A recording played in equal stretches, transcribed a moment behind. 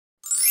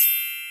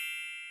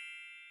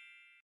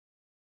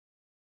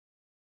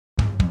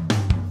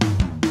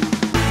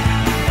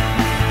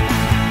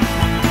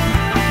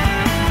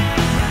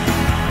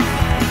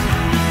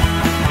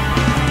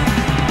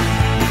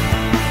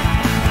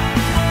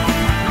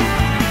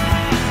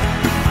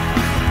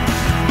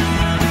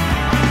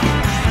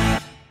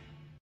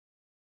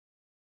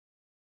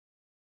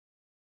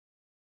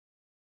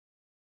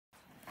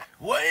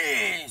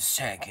Wait a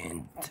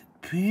second,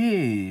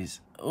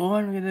 please.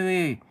 What am I gonna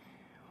be?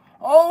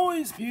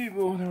 Always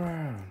people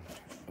around.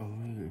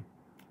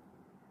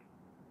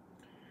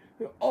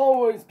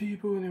 Always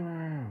people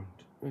around.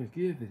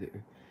 Give it.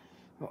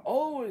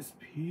 Always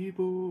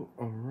people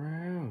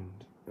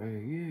around.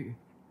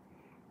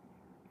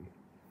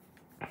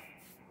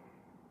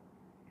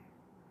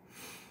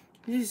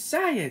 It's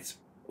science.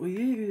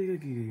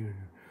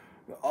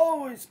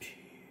 Always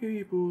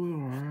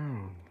people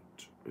around.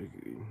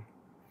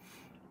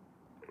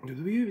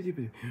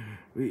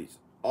 It's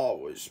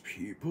always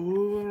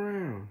people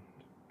around.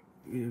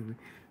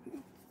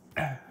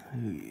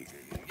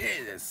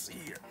 Let's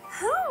see.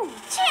 Who?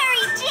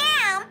 Cherry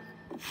Jam!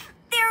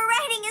 They're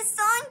writing a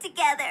song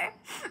together.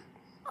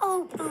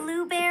 Oh,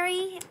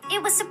 Blueberry,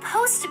 it was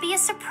supposed to be a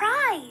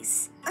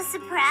surprise. A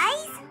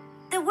surprise?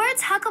 The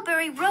words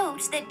Huckleberry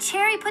wrote that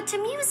Cherry put to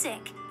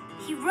music.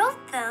 He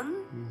wrote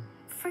them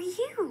for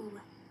you.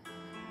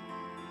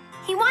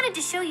 He wanted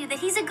to show you that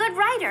he's a good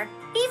writer,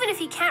 even if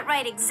he can't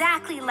write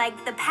exactly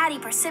like the Patty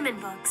Persimmon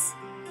books.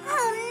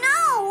 Oh,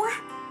 no!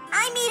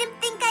 I made him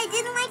think I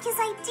didn't like his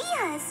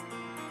ideas.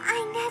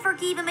 I never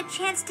gave him a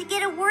chance to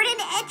get a word in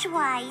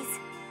edgewise.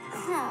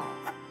 Oh,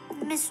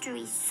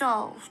 mystery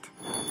solved.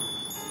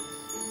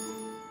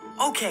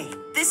 Okay,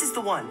 this is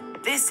the one.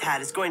 This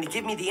hat is going to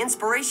give me the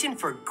inspiration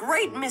for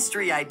great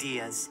mystery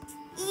ideas.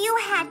 You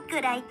had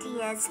good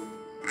ideas.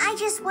 I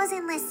just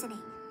wasn't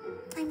listening.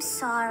 I'm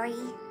sorry.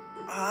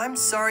 I'm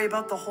sorry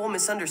about the whole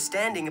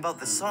misunderstanding about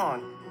the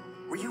song.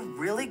 Were you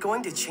really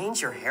going to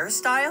change your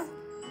hairstyle?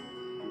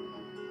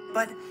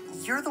 But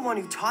you're the one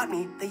who taught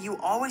me that you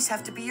always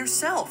have to be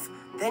yourself.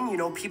 Then you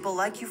know people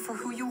like you for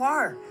who you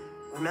are.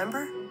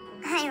 Remember?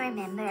 I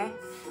remember.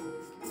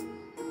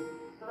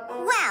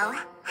 Well,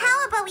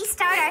 how about we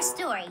start our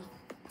story?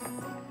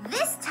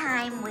 This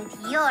time with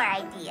your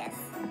ideas.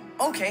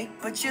 Okay,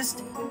 but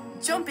just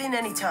jump in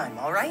anytime,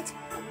 all right?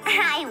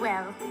 I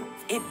will.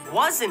 It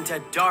wasn't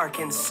a dark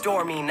and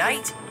stormy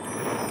night.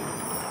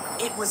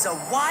 It was a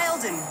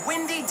wild and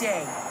windy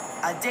day.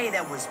 A day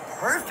that was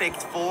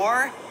perfect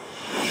for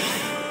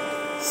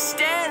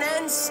Stan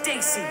and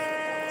Stacy,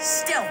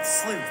 stealth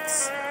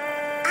sleuths.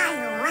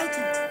 I like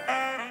it.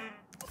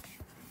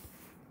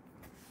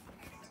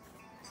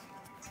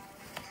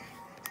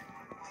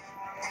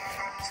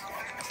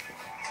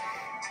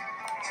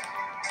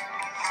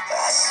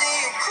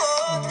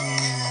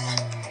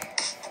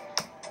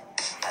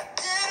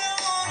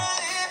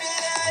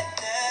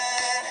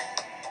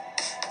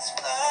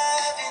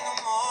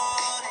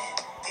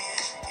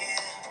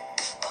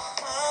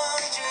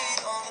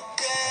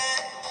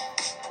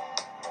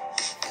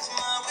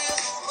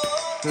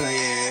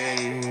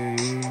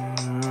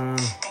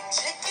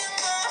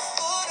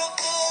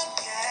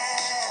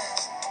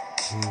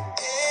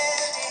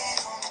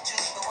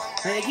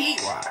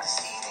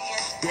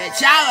 The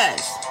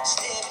challenge.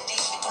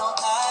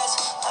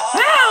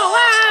 Wow,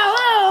 wow,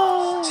 wow.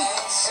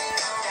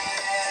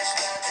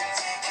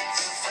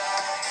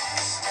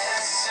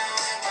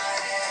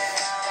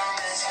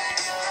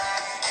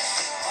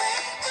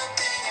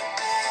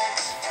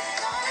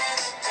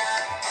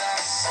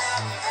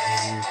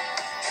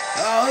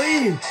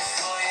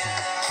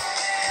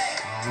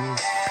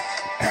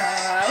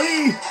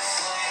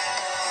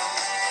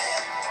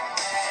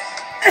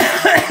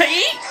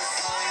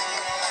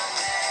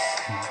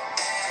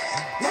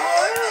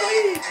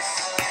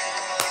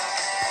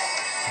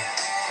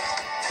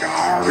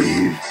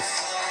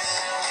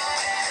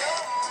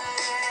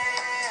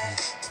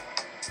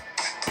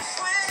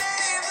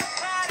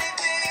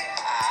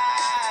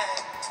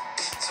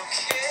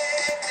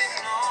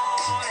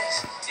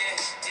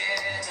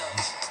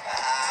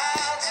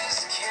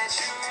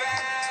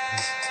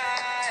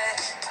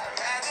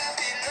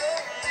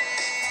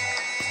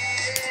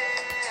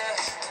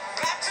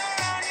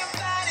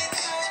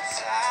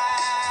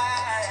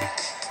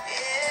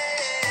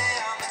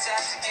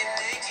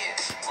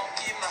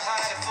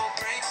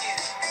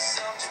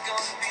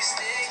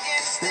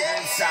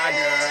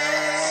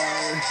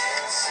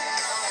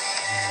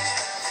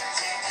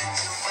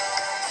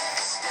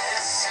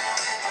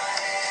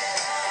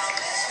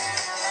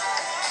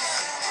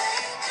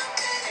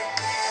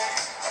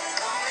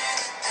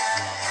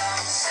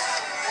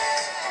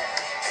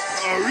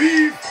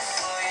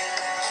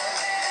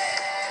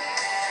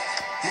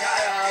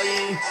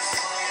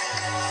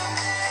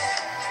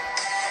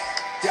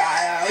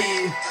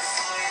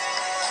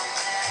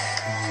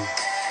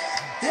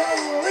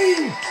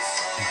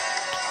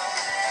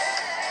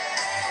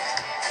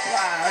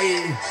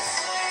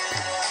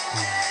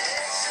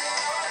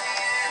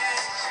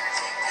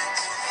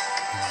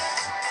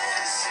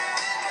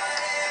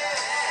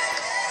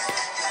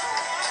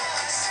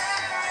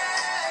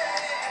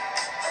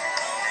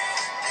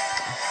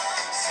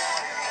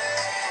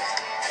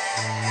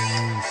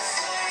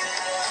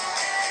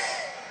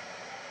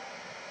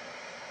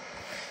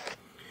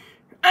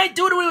 I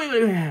do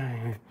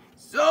it.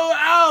 So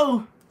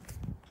out.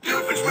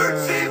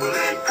 Doofenshmirtz Evil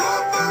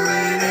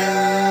Incorporated.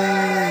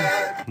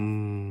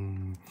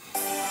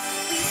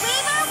 We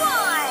wave our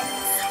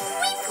wands.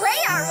 We play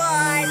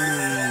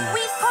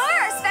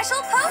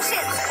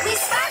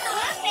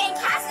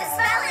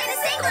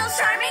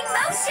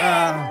Zippity,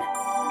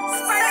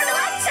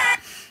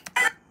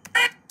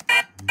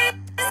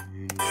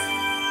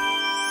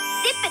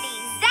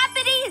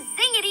 zappity,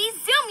 zingity,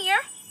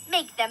 zoomier.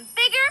 Make them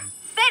bigger,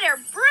 better,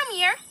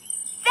 broomier,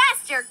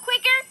 faster,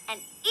 quicker, and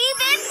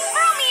even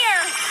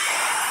broomier.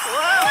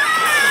 Whoa!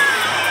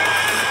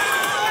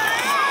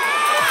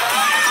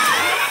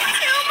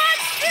 Too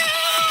much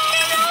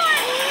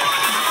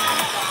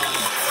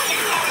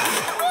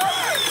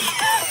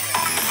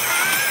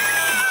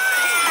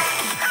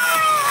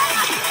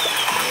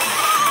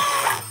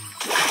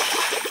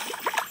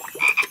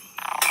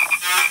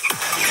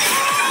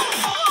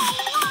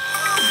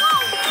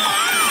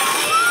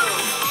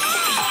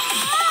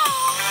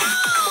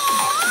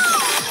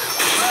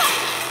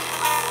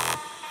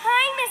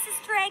Hi, Mrs.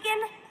 Dragon.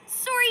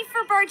 Sorry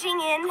for barging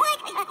in.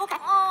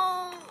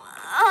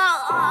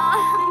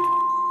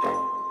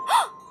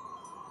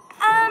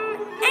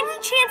 Any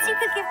chance you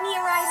could give me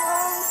a ride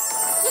home?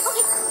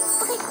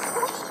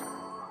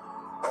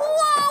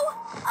 Whoa!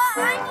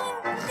 I mean,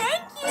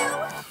 thank you.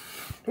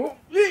 Oh,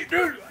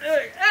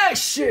 hey,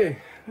 action!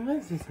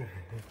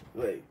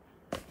 Wait.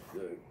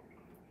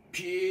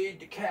 Pete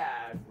the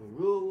cat,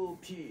 rule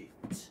Pete.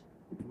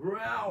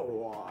 Round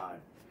one.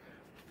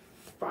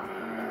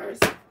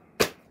 First.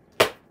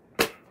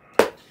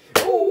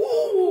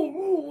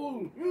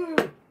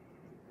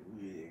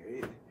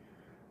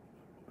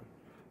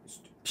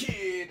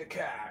 Pete the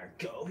cat,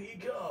 go he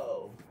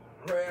go.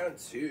 Round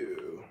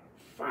two.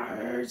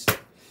 First.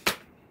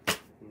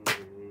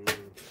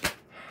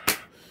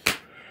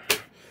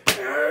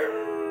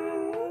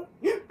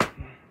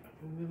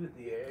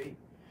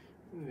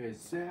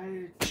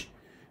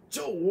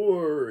 Don't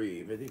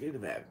worry, but think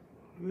of that.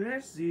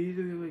 Let's see.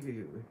 Good,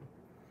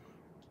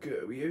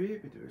 we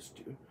have to do this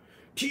too.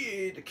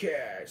 Pete the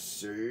cat,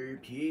 Sir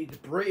Pete the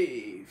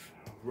brave.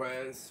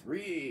 Round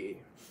three.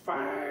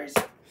 First.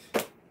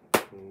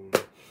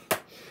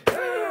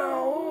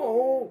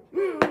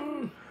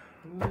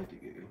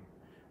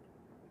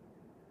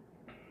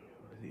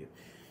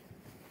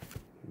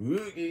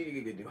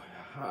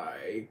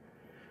 Hi.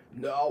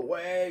 No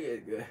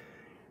way.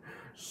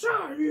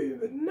 Sorry,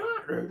 but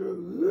not to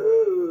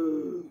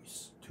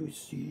lose. To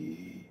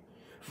see.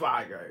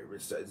 Fire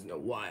says no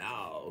one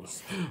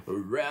else.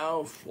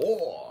 Round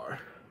four.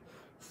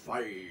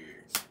 Fight.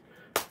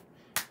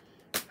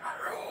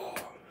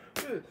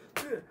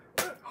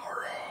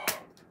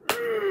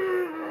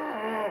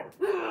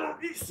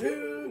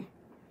 Soon.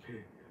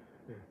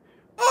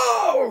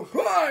 Oh,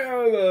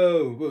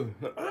 hello.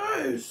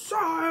 I'm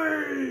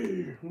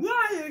sorry.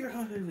 Why?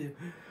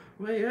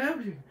 Wait,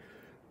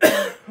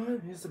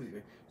 something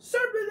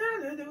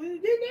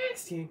the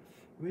next team.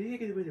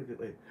 Wait.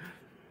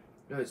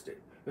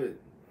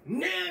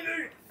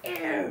 Never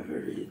ever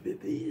be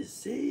the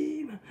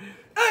same.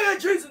 I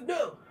got dreams of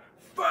no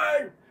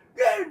fun.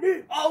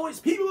 Always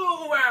people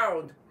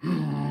around.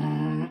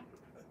 I'm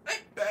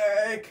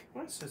back.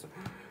 What's this?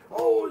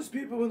 Always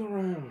people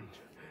around.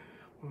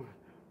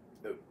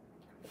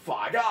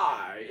 Fly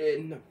guy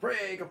in the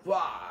frig of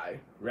fly.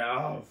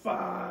 Round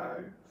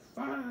five.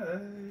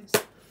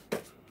 Fight.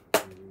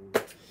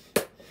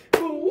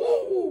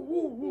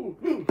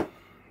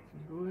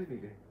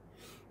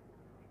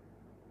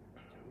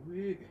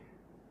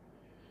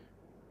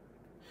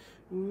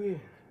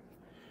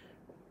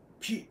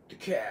 Pete the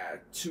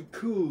cat too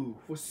cool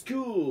for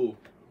school.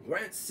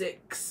 Round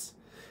six.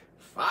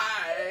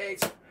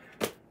 Fight.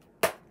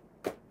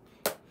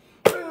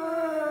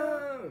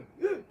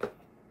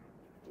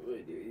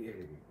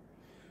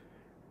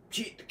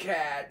 Pete the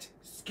cat,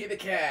 Skip the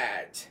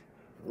cat.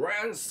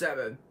 Round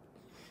seven.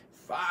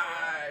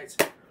 Fight.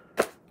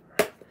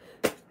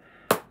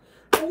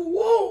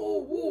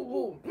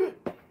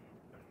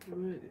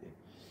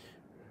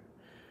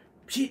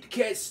 Pete the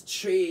cat's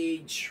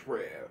trade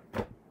trip.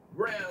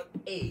 Round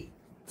eight.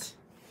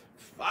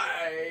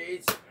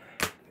 Fight.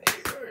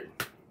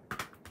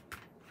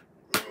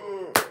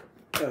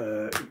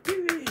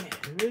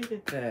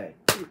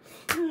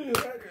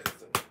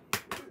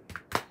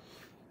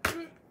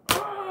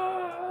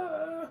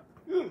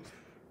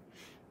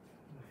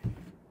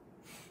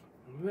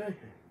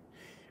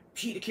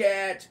 Pete the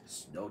cat,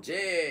 Snow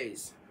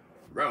Days.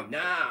 Round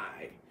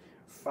nine.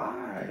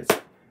 Fight.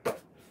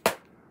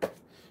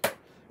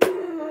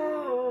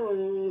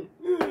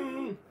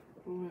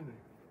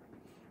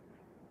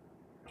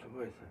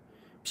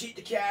 Pete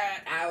the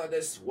cat out of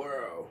this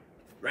world.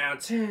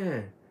 Round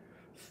 10.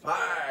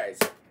 Fight.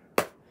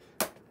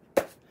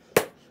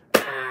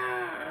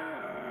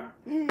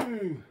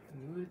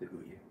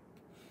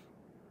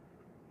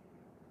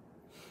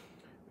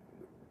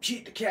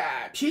 Pete the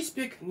cat, Pete's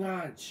big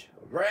lunch.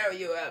 Round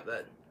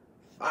 11.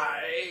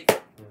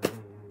 Fight.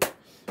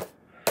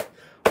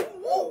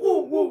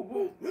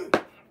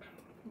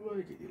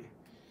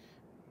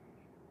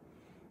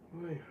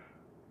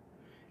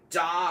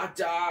 Da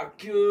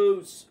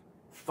goose.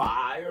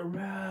 Fire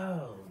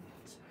round.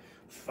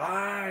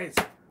 Fight.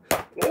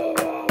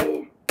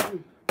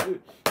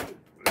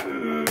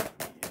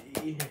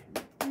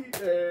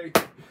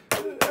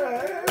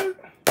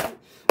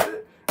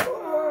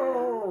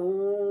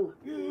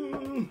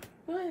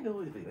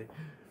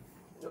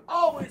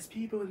 always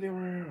people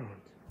around.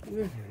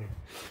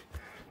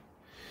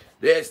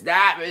 There's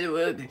not really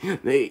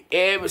what they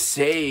ever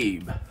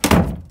save.